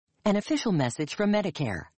An official message from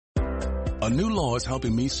Medicare. A new law is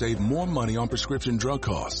helping me save more money on prescription drug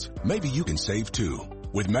costs. Maybe you can save too.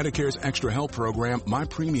 With Medicare's Extra Help program, my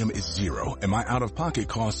premium is zero and my out-of-pocket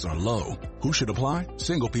costs are low. Who should apply?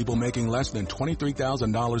 Single people making less than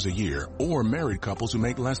 $23,000 a year or married couples who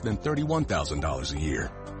make less than $31,000 a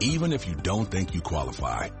year. Even if you don't think you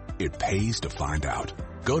qualify, it pays to find out.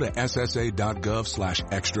 Go to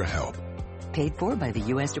ssa.gov/extra help. Paid for by the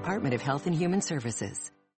U.S. Department of Health and Human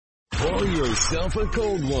Services. Pour yourself a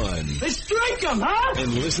cold one. Let's drink 'em, huh?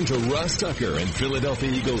 And listen to Ross Tucker and Philadelphia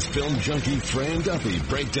Eagles film junkie Fran Duffy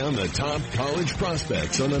break down the top college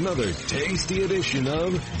prospects on another tasty edition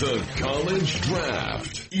of The College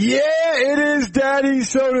Draft. Yeah, it is Daddy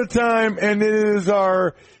Soda time, and it is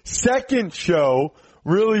our second show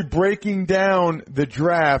really breaking down the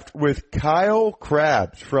draft with Kyle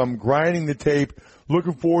Krabs from Grinding the Tape.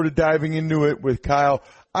 Looking forward to diving into it with Kyle.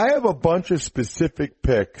 I have a bunch of specific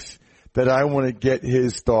picks that I want to get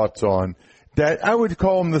his thoughts on, that I would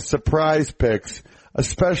call them the surprise picks,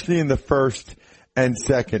 especially in the first and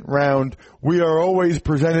second round. We are always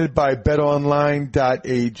presented by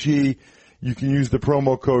betonline.ag. You can use the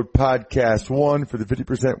promo code podcast1 for the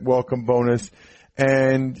 50% welcome bonus.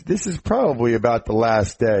 And this is probably about the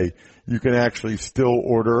last day. You can actually still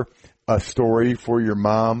order a story for your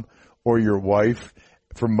mom or your wife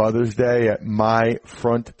for Mother's Day at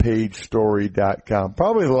myfrontpagestory.com.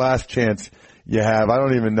 Probably the last chance you have. I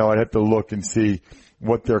don't even know. I'd have to look and see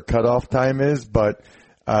what their cutoff time is, but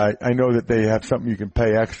I know that they have something you can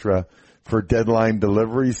pay extra for deadline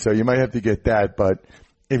delivery, so you might have to get that. But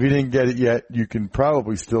if you didn't get it yet, you can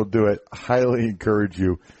probably still do it. Highly encourage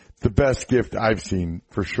you. The best gift I've seen,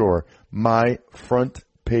 for sure.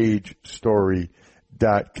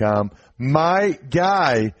 myfrontpagestory.com. My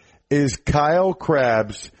guy is Kyle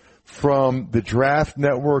Krabs from the Draft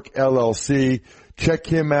Network LLC. Check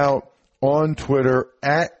him out on Twitter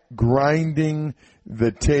at Grinding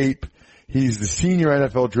the Tape. He's the senior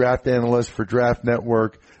NFL draft analyst for Draft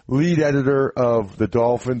Network, lead editor of the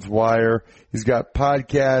Dolphins Wire. He's got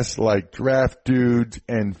podcasts like Draft Dudes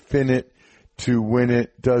and Fin It to Win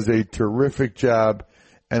It. Does a terrific job,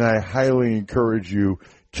 and I highly encourage you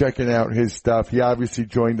checking out his stuff. He obviously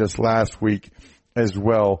joined us last week as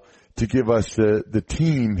well to give us the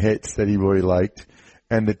team hits that he really liked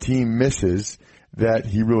and the team misses that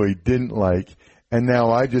he really didn't like. And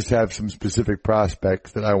now I just have some specific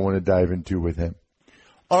prospects that I want to dive into with him.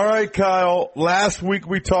 All right, Kyle, last week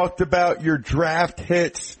we talked about your draft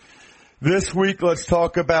hits. This week let's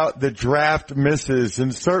talk about the draft misses.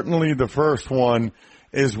 And certainly the first one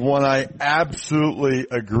is one I absolutely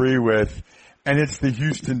agree with, and it's the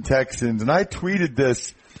Houston Texans. And I tweeted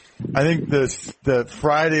this, I think the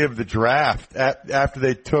Friday of the draft after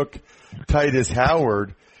they took Titus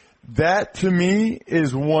Howard. That to me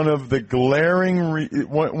is one of the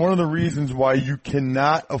one of the reasons why you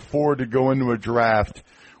cannot afford to go into a draft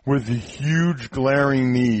with a huge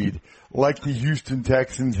glaring need like the Houston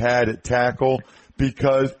Texans had at tackle,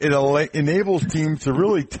 because it enables teams to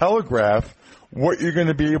really telegraph what you're going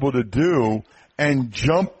to be able to do and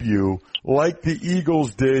jump you like the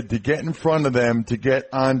Eagles did to get in front of them to get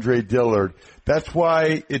Andre Dillard. That's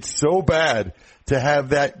why it's so bad to have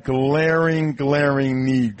that glaring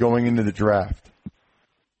need going into the draft.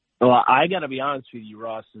 Well, I got to be honest with you,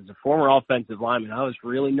 Ross. As a former offensive lineman, I was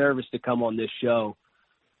really nervous to come on this show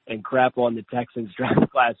and crap on the Texans draft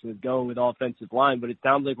class with going with offensive line, but it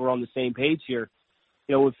sounds like we're on the same page here.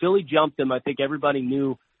 You know, when Philly jumped him, I think everybody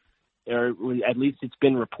knew, or at least it's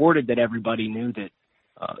been reported that everybody knew that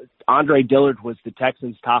Andre Dillard was the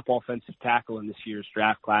Texans' top offensive tackle in this year's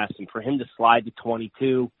draft class, and for him to slide to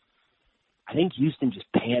 22, I think Houston just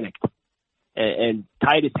panicked. And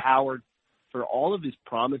Titus Howard, for all of his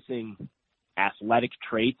promising athletic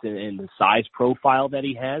traits and the size profile that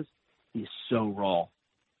he has, he's so raw.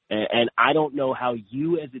 And I don't know how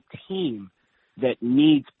you as a team that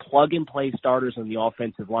needs plug-and-play starters on the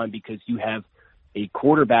offensive line, because you have a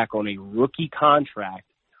quarterback on a rookie contract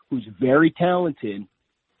who's very talented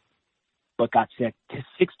but got sacked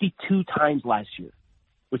 62 times last year,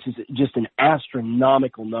 which is just an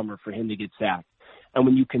astronomical number for him to get sacked. And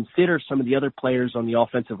when you consider some of the other players on the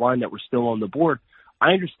offensive line that were still on the board,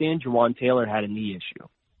 I understand Jawan Taylor had a knee issue.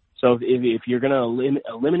 So if you're going to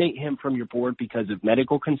eliminate him from your board because of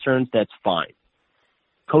medical concerns, that's fine.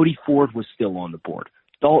 Cody Ford was still on the board.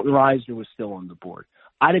 Dalton Risner was still on the board.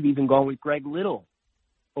 I'd have even gone with Greg Little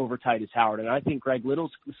over Titus Howard, and I think Greg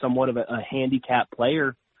Little's somewhat of a handicapped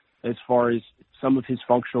player as far as some of his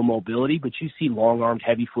functional mobility, but you see long-armed,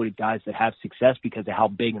 heavy-footed guys that have success because of how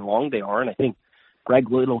big and long they are, and I think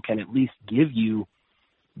Greg Little can at least give you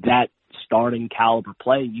that starting caliber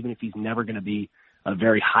play, even if he's never going to be a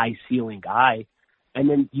very high ceiling guy. And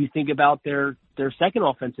then you think about their second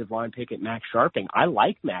offensive line pick at Max Scharping. I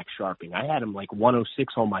like Max Scharping. I had him like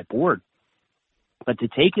 106 on my board. But to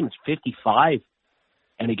take him is 55.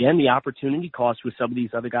 And again, the opportunity cost with some of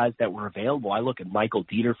these other guys that were available. I look at Michael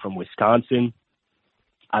Dieter from Wisconsin.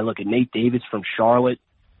 I look at Nate Davis from Charlotte.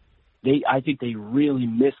 I think they really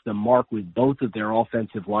missed the mark with both of their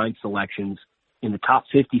offensive line selections in the top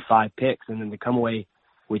 55 picks. And then to come away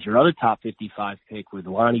with your other top 55 pick with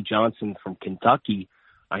Lonnie Johnson from Kentucky.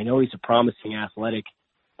 I know he's a promising athletic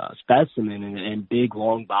specimen and big,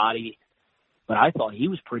 long body, but I thought he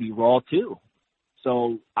was pretty raw too.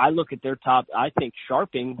 So I look at their top. I think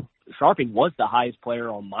Scharping was the highest player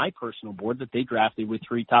on my personal board that they drafted with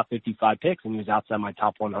 3 top 55 picks, and he was outside my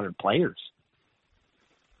top 100 players.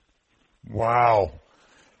 Wow.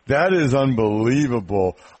 That is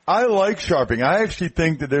unbelievable. I like Scharping. I actually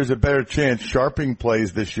think that there's a better chance Scharping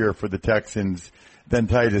plays this year for the Texans than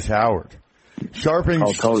Tytus Howard.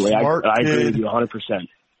 Scharping's totally. Smart I kid. agree with you 100%.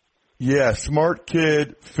 Yeah, smart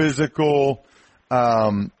kid, physical. He's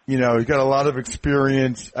got a lot of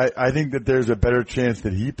experience. I think that there's a better chance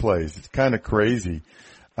that he plays. It's kind of crazy.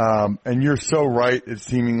 And you're so right. It's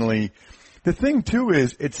seemingly the thing too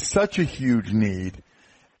is it's such a huge need.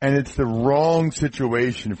 And it's the wrong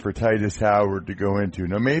situation for Tytus Howard to go into.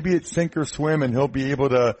 Now, maybe it's sink or swim, and he'll be able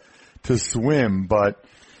to swim, but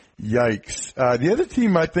yikes. The other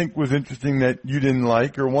team I think was interesting that you didn't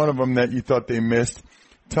like, or one of them that you thought they missed.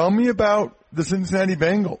 Tell me about the Cincinnati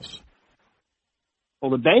Bengals. Well,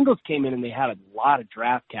 the Bengals came in and they had a lot of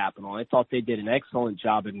draft capital. I thought they did an excellent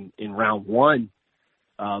job in round one,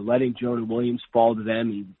 letting Jonah Williams fall to them.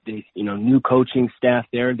 And they, new coaching staff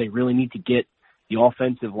there. They really need to get the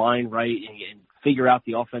offensive line right and figure out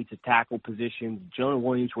the offensive tackle position. Jonah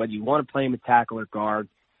Williams, whether you want to play him at tackle or guard,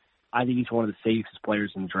 I think he's one of the safest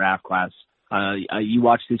players in the draft class. You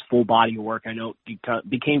watched his full body of work. I know it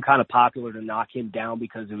became kind of popular to knock him down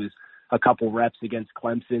because it was a couple reps against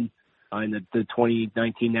Clemson in the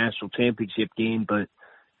 2019 National Championship game. But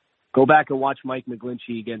go back and watch Mike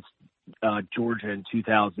McGlinchey against Georgia in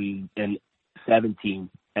 2017,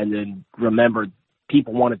 and then remember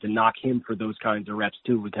people wanted to knock him for those kinds of reps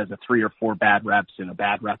too because of 3 or 4 bad reps and a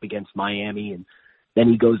bad rep against Miami. And then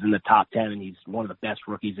he goes in the top 10 and he's one of the best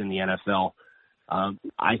rookies in the NFL.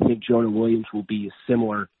 I think Jonah Williams will be a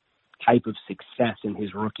similar type of success in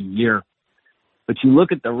his rookie year. But you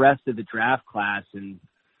look at the rest of the draft class, and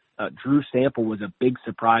Drew Sample was a big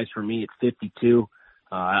surprise for me at 52.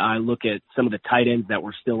 I look at some of the tight ends that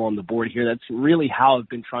were still on the board here. That's really how I've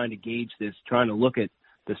been trying to gauge this, trying to look at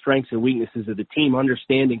the strengths and weaknesses of the team,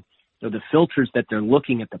 understanding the filters that they're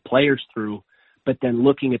looking at the players through, but then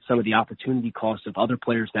looking at some of the opportunity costs of other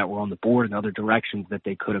players that were on the board and other directions that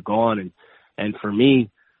they could have gone. And for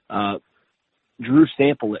me, Drew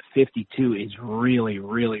Sample at 52 is really,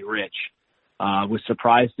 really rich. Was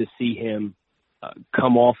surprised to see him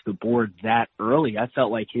come off the board that early. I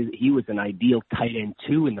felt like he was an ideal tight end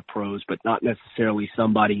 2 in the pros, but not necessarily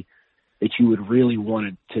somebody that you would really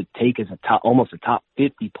want to take as almost a top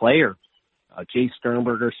 50 player. Jay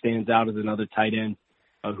Sternberger stands out as another tight end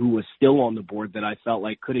who was still on the board that I felt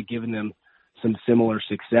like could have given them some similar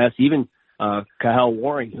success. Even Kahel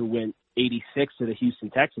Warring, who went 86 to the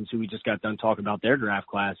Houston Texans, who we just got done talking about their draft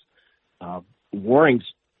class. Warring's,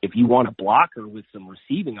 if you want a blocker with some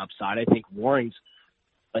receiving upside, I think Warring's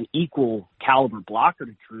an equal caliber blocker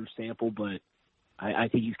to Drew Sample, but I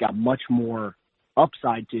think he's got much more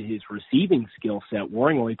upside to his receiving skill set.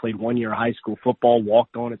 Warring only played 1 year of high school football,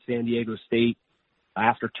 walked on at San Diego State.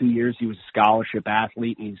 After 2 years, he was a scholarship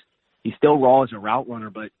athlete, and he's still raw as a route runner,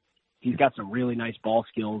 but he's got some really nice ball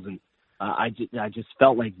skills, and I just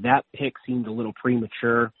felt like that pick seemed a little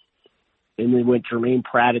premature. And then went Jermaine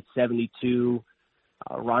Pratt at 72.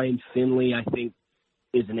 Ryan Finley, I think,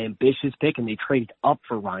 is an ambitious pick, and they traded up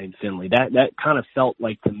for Ryan Finley. That kind of felt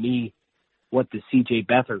like, to me, what the C.J.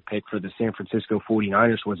 Beathard pick for the San Francisco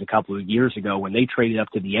 49ers was a couple of years ago when they traded up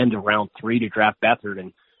to the end of round 3 to draft Beathard.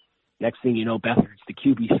 And next thing you know, Beathard's the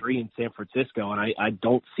QB3 in San Francisco, and I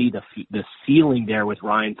don't see the ceiling there with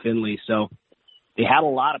Ryan Finley. So they had a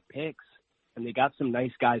lot of picks, and they got some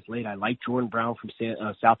nice guys late. I like Jordan Brown from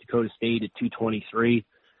South Dakota State at 223.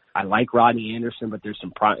 I like Rodney Anderson, but there's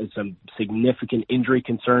some significant injury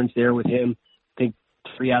concerns there with him. I think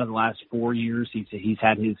 3 out of the last 4 years he's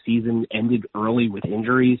had his season ended early with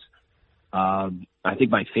injuries. I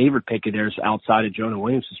think my favorite pick of theirs outside of Jonah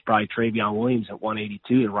Williams is probably Travion Williams at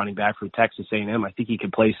 182, the running back from Texas A&M. I think he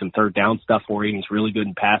can play some third down stuff for you, and he's really good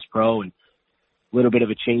in pass pro and a little bit of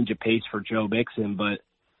a change of pace for Joe Mixon. But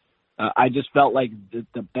I just felt like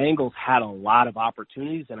the Bengals had a lot of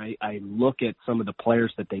opportunities, and I look at some of the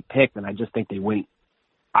players that they picked, and I just think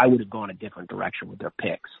I would have gone a different direction with their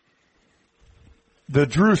picks. The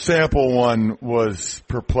Drew Sample one was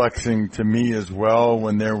perplexing to me as well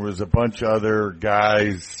when there was a bunch of other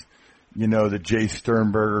guys, the Jay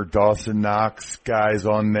Sternberger, Dawson Knox guys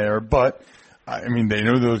on there. But, I mean, they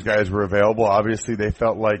knew those guys were available. Obviously, they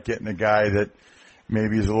felt like getting a guy that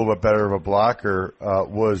maybe is a little bit better of a blocker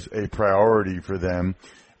was a priority for them.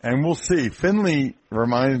 And we'll see. Finley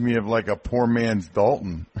reminds me of like a poor man's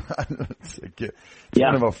Dalton. It's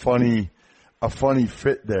kind of a funny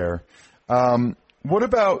fit there. What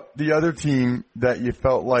about the other team that you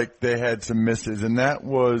felt like they had some misses, and that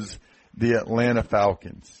was the Atlanta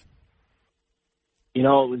Falcons? It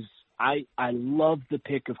was I loved the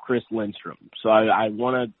pick of Chris Lindstrom, so I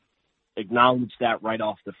want to acknowledge that right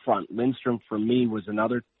off the front. Lindstrom, for me, was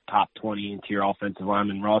another top 20 interior offensive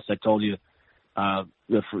lineman. Ross, I told you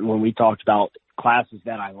when we talked about classes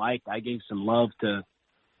that I liked, I gave some love to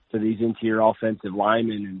these interior offensive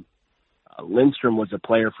linemen, and Lindstrom was a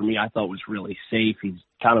player for me I thought was really safe. He's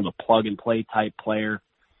kind of a plug-and-play type player.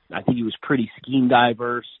 I think he was pretty scheme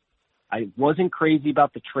diverse. I wasn't crazy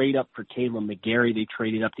about the trade up for Kaleb McGary. They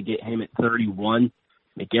traded up to get him at 31.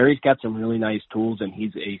 McGary's got some really nice tools, and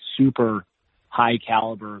he's a super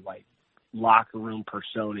high-caliber, locker room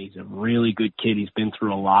persona. He's a really good kid. He's been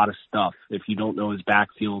through a lot of stuff. If you don't know his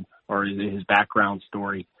backfield or his background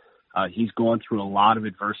story, he's gone through a lot of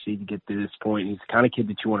adversity to get to this point. He's the kind of kid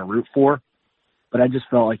that you want to root for. But I just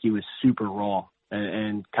felt like he was super raw.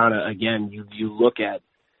 And kind of, again, you look at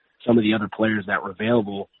some of the other players that were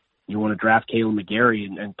available. You want to draft Kaleb McGary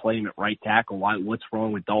and play him at right tackle. What's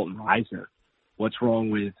wrong with Dalton Reisner? What's wrong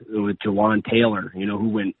with Jawan Taylor, who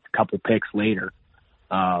went a couple picks later?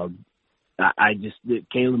 Kaleb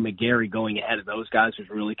McGary going ahead of those guys was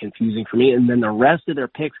really confusing for me. And then the rest of their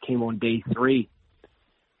picks came on day 3.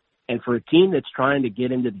 And for a team that's trying to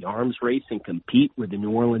get into the arms race and compete with the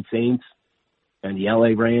New Orleans Saints and the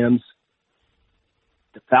LA Rams,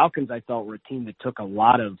 the Falcons, I thought, were a team that took a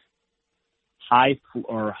lot of high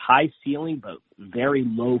ceiling but very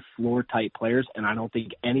low floor type players, and I don't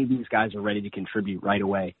think any of these guys are ready to contribute right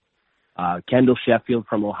away. Kendall Sheffield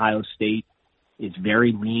from Ohio State is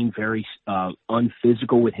very lean, very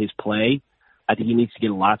unphysical with his play. I think he needs to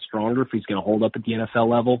get a lot stronger if he's going to hold up at the NFL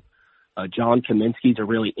level. John Kaminsky is a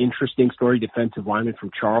really interesting story, defensive lineman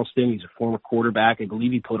from Charleston. He's a former quarterback. I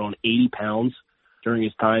believe he put on 80 pounds during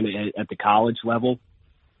his time at the college level.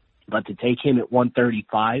 But to take him at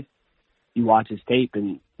 135, you watch his tape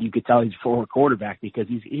and you could tell he's a former quarterback because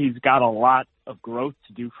he's got a lot of growth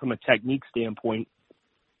to do from a technique standpoint.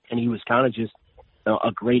 And he was kind of just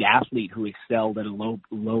a great athlete who excelled at a low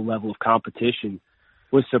level of competition.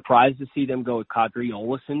 Was surprised to see them go with Kadri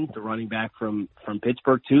Olesen, the running back from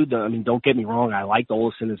Pittsburgh, too. Don't get me wrong. I liked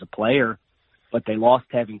Olesen as a player, but they lost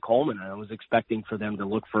Tevin Coleman. I was expecting for them to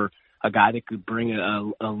look for a guy that could bring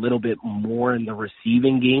a little bit more in the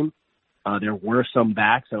receiving game. There were some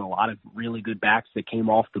backs and a lot of really good backs that came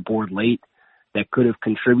off the board late that could have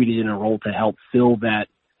contributed in a role to help fill that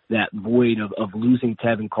void of losing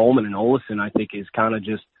Tevin Coleman. And Olesen, I think, is kind of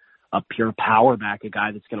just a pure power back, a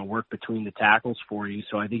guy that's going to work between the tackles for you.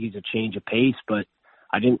 So I think he's a change of pace, but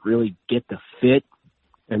I didn't really get the fit.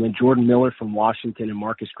 And then Jordan Miller from Washington and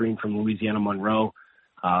Marcus Green from Louisiana Monroe,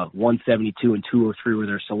 172 and 203 were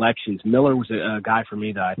their selections. Miller was a guy for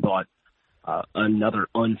me that I thought another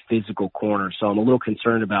unphysical corner. So I'm a little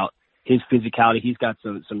concerned about his physicality. He's got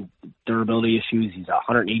some durability issues. He's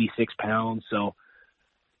 186 pounds. So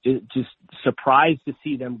just surprised to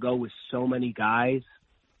see them go with so many guys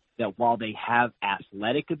that while they have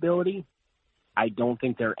athletic ability, I don't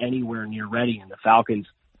think they're anywhere near ready. And the Falcons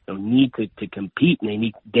need to compete, and they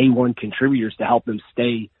need day one contributors to help them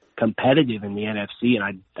stay competitive in the NFC.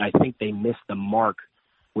 And I think they missed the mark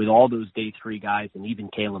with all those day 3 guys and even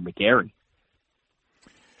Kaleb McGary.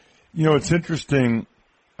 It's interesting,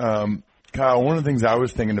 Kyle, one of the things I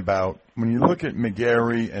was thinking about, when you look at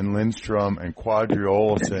McGary and Lindstrom and Kadri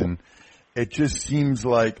Olesen, it just seems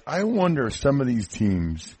like, I wonder some of these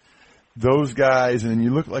teams, those guys, and then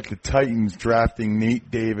you look like the Titans drafting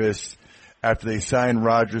Nate Davis after they signed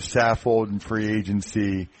Roger Saffold in free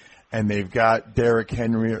agency, and they've got Derrick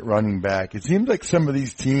Henry at running back. It seems like some of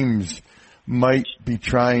these teams might be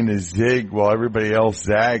trying to zig while everybody else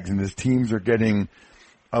zags, and as teams are getting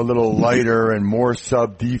a little lighter and more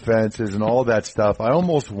sub defenses and all that stuff, I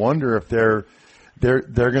almost wonder if they're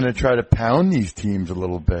going to try to pound these teams a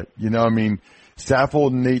little bit.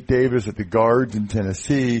 Saffold and Nate Davis at the guards in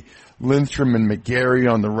Tennessee, Lindstrom and McGary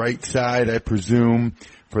on the right side, I presume,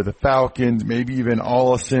 for the Falcons, maybe even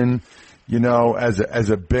Ollison, as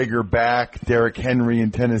a bigger back, Derrick Henry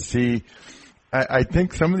in Tennessee. I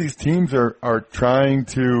think some of these teams are trying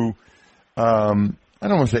to, I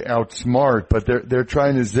don't want to say outsmart, but they're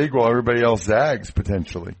trying to zig while everybody else zags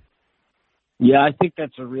potentially. Yeah, I think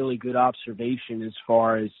that's a really good observation as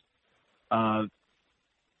far as the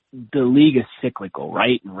league is cyclical,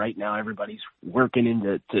 right? And right now everybody's working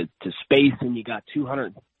into space, and you got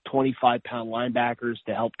 225-pound linebackers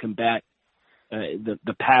to help combat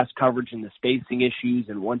the pass coverage and the spacing issues.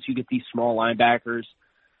 And once you get these small linebackers,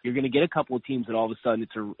 you're going to get a couple of teams that all of a sudden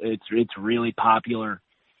it's really popular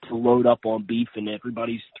to load up on beef, and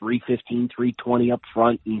everybody's 315, 320 up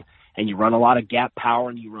front, and you run a lot of gap power,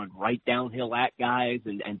 and you run right downhill at guys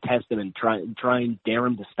and test them and try and dare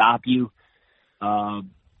them to stop you.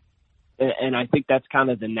 And I think that's kind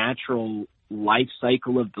of the natural life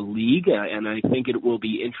cycle of the league, and I think it will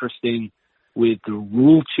be interesting with the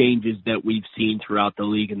rule changes that we've seen throughout the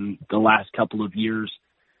league in the last couple of years,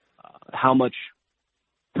 how much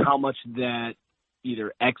that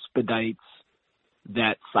either expedites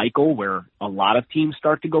that cycle where a lot of teams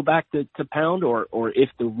start to go back to pound, or if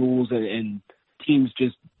the rules and teams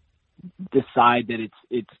just decide that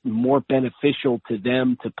it's more beneficial to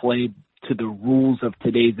them to play to the rules of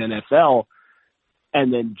today's NFL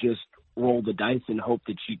and then just roll the dice and hope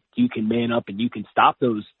that you can man up and you can stop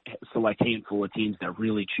those select handful of teams that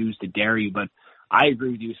really choose to dare you. But I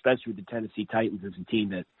agree with you, especially with the Tennessee Titans as a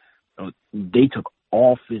team that they took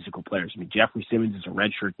all physical players. I mean, Jeffrey Simmons is a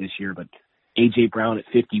redshirt this year, but A.J. Brown at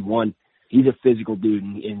 51, he's a physical dude,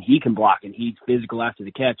 and he can block, and he's physical after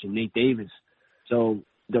the catch, and Nate Davis. So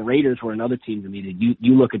the Raiders were another team to me that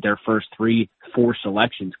you look at their first 3-4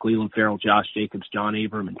 selections, Cleveland Farrell, Josh Jacobs, John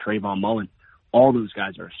Abram, and Trayvon Mullen. All those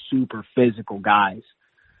guys are super physical guys.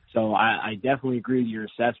 So I definitely agree with your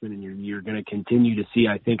assessment, and you're going to continue to see,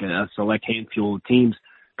 I think, a select handful of teams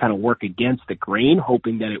kind of work against the grain,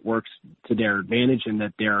 hoping that it works to their advantage and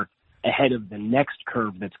that they're ahead of the next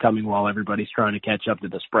curve that's coming while everybody's trying to catch up to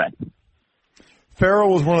the spread. Farrell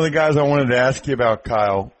was one of the guys I wanted to ask you about,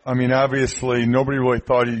 Kyle. I mean, obviously, nobody really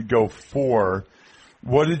thought he'd go 4.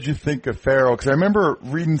 What did you think of Farrell? Because I remember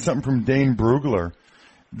reading something from Dane Brugler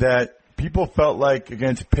that people felt like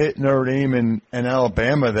against Pitt, Notre Dame, and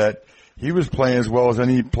Alabama that he was playing as well as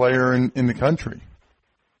any player in the country.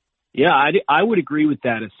 Yeah, I would agree with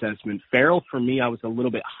that assessment. Farrell, for me, I was a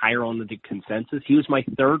little bit higher on the consensus. He was my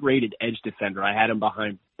 3rd-rated edge defender. I had him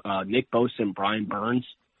behind Nick Bosa and Brian Burns.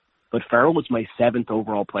 But Farrell was my 7th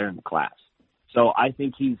overall player in the class. So I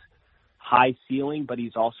think he's high ceiling, but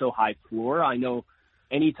he's also high floor. I know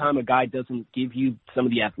anytime a guy doesn't give you some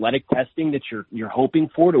of the athletic testing that you're hoping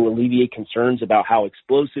for to alleviate concerns about how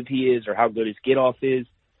explosive he is or how good his get-off is,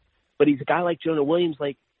 but he's a guy like Jonah Williams,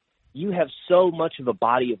 like, you have so much of a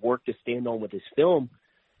body of work to stand on with his film,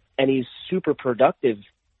 and he's super productive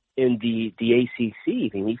in the ACC.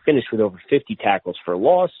 I mean, he finished with over 50 tackles for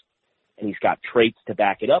loss, and he's got traits to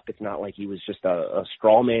back it up. It's not like he was just a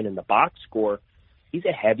straw man in the box score. He's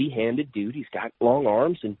a heavy-handed dude. He's got long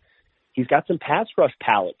arms, and he's got some pass rush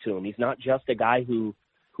palate to him. He's not just a guy who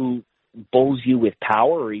bowls you with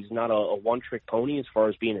power, or he's not a one-trick pony as far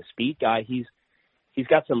as being a speed guy. He's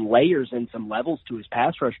got some layers and some levels to his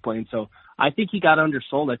pass rush play. And so I think he got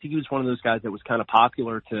undersold. I think he was one of those guys that was kind of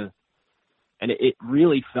popular and it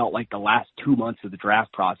really felt like the last 2 months of the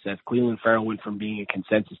draft process, Cleveland Farrell went from being a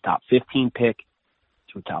consensus top 15 pick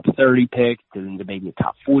to a top 30 pick to maybe a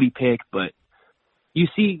top 40 pick. But you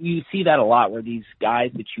see that a lot where these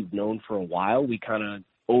guys that you've known for a while, we kind of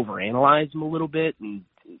overanalyze them a little bit, and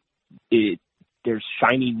there's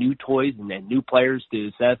shiny new toys and then new players to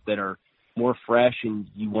assess that are more fresh, and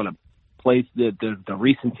you want to place the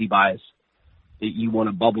recency bias that you want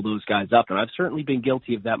to bubble those guys up. And I've certainly been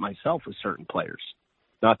guilty of that myself with certain players.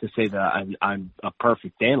 Not to say that I'm a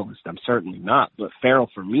perfect analyst. I'm certainly not. But Farrell,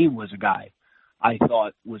 for me, was a guy I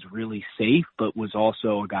thought was really safe, but was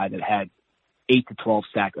also a guy that had 8 to 12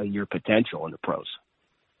 sack a year potential in the pros.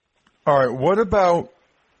 All right. What about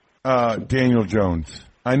Daniel Jones?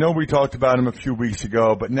 I know we talked about him a few weeks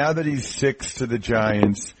ago, but now that he's 6 to the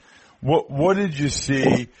Giants, what did you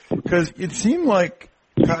see? Because it seemed like,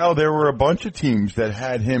 Kyle, there were a bunch of teams that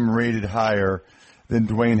had him rated higher than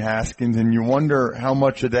Dwayne Haskins, and you wonder how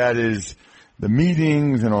much of that is the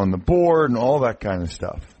meetings and on the board and all that kind of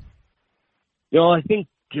stuff. I think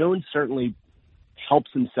Jones certainly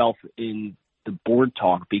helps himself in the board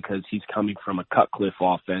talk because he's coming from a Cutcliffe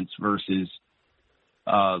offense versus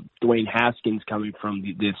Dwayne Haskins coming from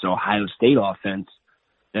this Ohio State offense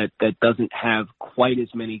that doesn't have quite as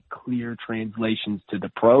many clear translations to the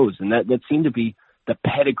pros. And that seemed to be the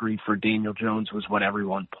pedigree for Daniel Jones was what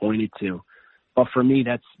everyone pointed to. But for me,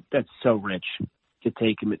 that's so rich to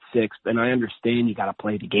take him at 6. And I understand you got to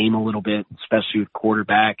play the game a little bit, especially with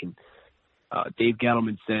quarterback. And Dave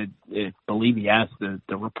Gettleman said, I believe he asked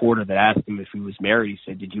the reporter that asked him if he was married, he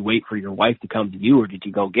said, did you wait for your wife to come to you or did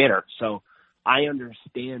you go get her? So I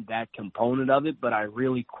understand that component of it, but I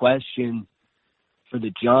really question for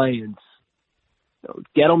the Giants.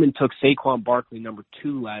 Gettleman took Saquon Barkley number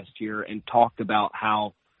 2 last year and talked about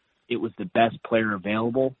how it was the best player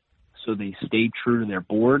available, so they stayed true to their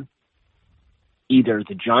board. Either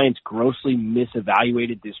the Giants grossly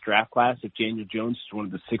misevaluated this draft class if Daniel Jones is one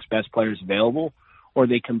of the 6 best players available, or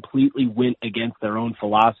they completely went against their own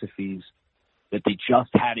philosophies that they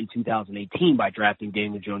just had in 2018 by drafting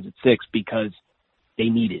Daniel Jones at 6 because they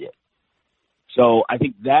needed it. So I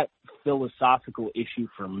think that philosophical issue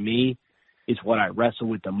for me is what I wrestle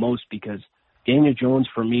with the most, because Daniel Jones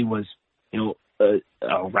for me was,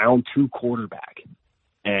 a round 2 quarterback.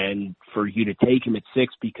 And for you to take him at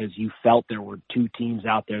 6 because you felt there were 2 teams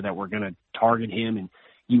out there that were going to target him and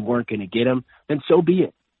you weren't going to get him, then so be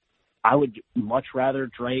it. I would much rather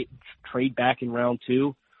trade back in round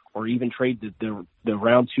 2, or even trade the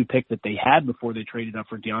round 2 pick that they had before they traded up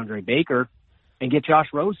for DeAndre Baker and get Josh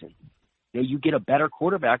Rosen. You get a better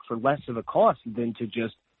quarterback for less of a cost than to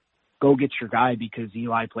just go get your guy because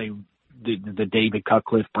Eli played the David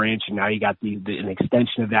Cutcliffe branch, and now you got an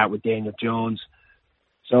extension of that with Daniel Jones.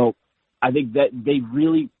 So I think that they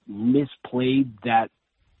really misplayed that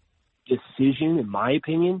decision, in my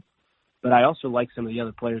opinion. But I also like some of the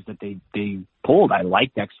other players that they pulled. I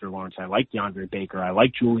like Dexter Lawrence. I like DeAndre Baker. I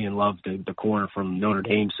like Julian Love, the corner from Notre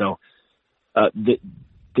Dame. So the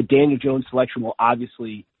Daniel Jones selection will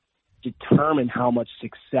obviously determine how much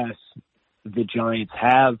success the Giants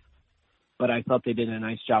have. But I thought they did a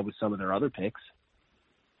nice job with some of their other picks.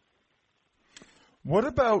 What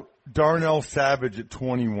about Darnell Savage at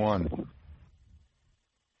 21?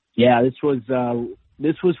 Yeah, this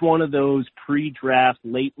was one of those pre-draft,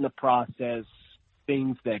 late in the process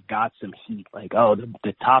things that got some heat. Like,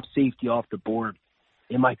 the top safety off the board,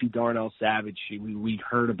 it might be Darnell Savage. We'd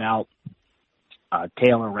heard about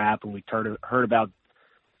Taylor Rapp, and we heard about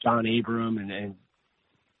John Abram, and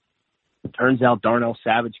it turns out Darnell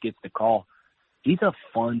Savage gets the call. He's a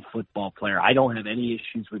fun football player. I don't have any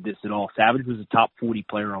issues with this at all. Savage was a top 40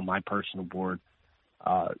 player on my personal board.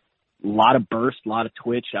 A lot of burst, a lot of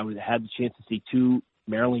twitch. I had the chance to see 2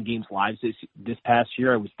 Maryland games live this past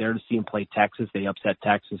year. I was there to see him play Texas. They upset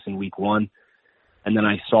Texas in week 1. And then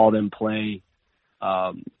I saw them play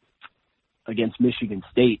against Michigan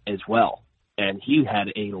State as well. And he had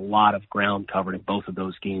a lot of ground covered in both of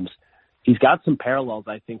those games. He's got some parallels,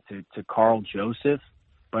 I think, to Carl Joseph,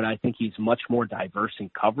 but I think he's much more diverse in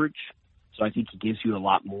coverage. So I think he gives you a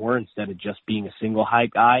lot more instead of just being a single high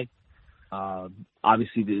guy.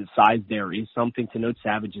 Obviously, the size there is something to note.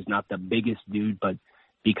 Savage is not the biggest dude, but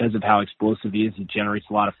because of how explosive he is, he generates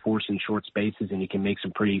a lot of force in short spaces, and he can make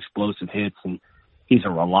some pretty explosive hits. And he's a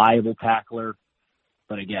reliable tackler.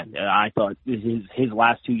 But again, I thought his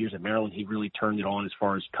last 2 years at Maryland, he really turned it on as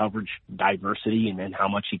far as coverage diversity and then how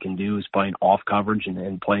much he can do is playing off coverage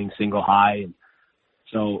and playing single high. And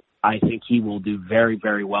so I think he will do very,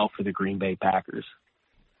 very well for the Green Bay Packers.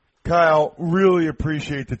 Kyle, really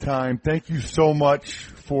appreciate the time. Thank you so much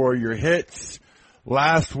for your hits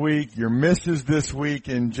last week, your misses this week,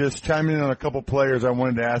 and just chiming in on a couple players I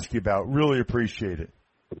wanted to ask you about. Really appreciate it.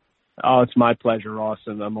 Oh, it's my pleasure, Ross.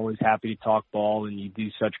 I'm always happy to talk ball, and you do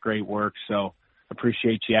such great work, so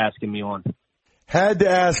appreciate you asking me on. Had to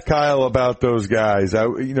ask Kyle about those guys.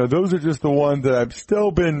 Those are just the ones that I've still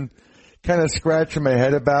been kind of scratching my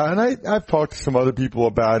head about, and I've talked to some other people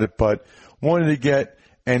about it, but wanted to get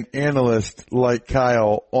an analyst like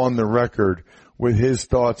Kyle on the record with his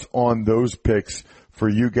thoughts on those picks for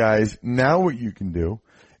you guys. Now what you can do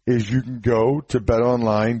is you can go to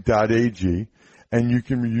betonline.ag and you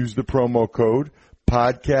can use the promo code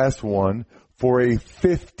podcast1 for a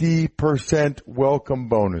 50% welcome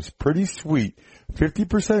bonus. Pretty sweet.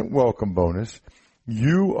 50% welcome bonus.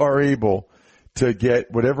 You are able to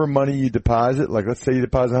get whatever money you deposit. Like, let's say you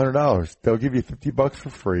deposit $100. They'll give you $50 for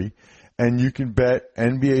free, and you can bet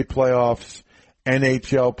NBA playoffs,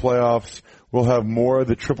 NHL playoffs. We'll have more of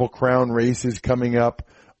the Triple Crown races coming up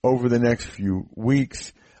over the next few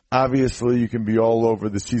weeks. Obviously, you can be all over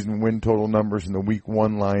the season win total numbers and the week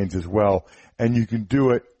 1 lines as well. And you can do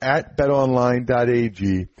it at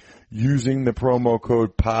betonline.ag using the promo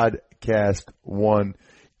code podcast1.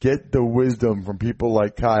 Get the wisdom from people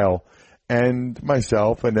like Kyle and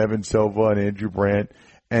myself and Evan Silva and Andrew Brandt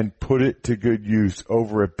and put it to good use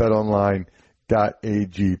over at betonline.ag.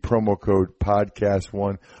 promo code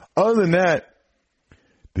podcast1. Other than that,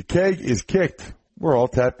 the keg is kicked. We're all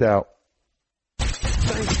tapped out.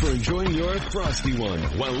 Thanks for enjoying your Frosty One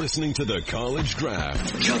while listening to the College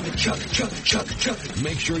Draft.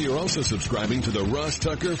 Make sure you're also subscribing to the Ross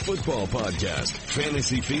Tucker Football Podcast,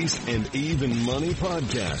 Fantasy Feast, and Even Money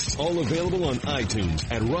Podcasts, all available on iTunes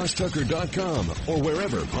at rosstucker.com or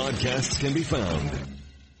wherever podcasts can be found.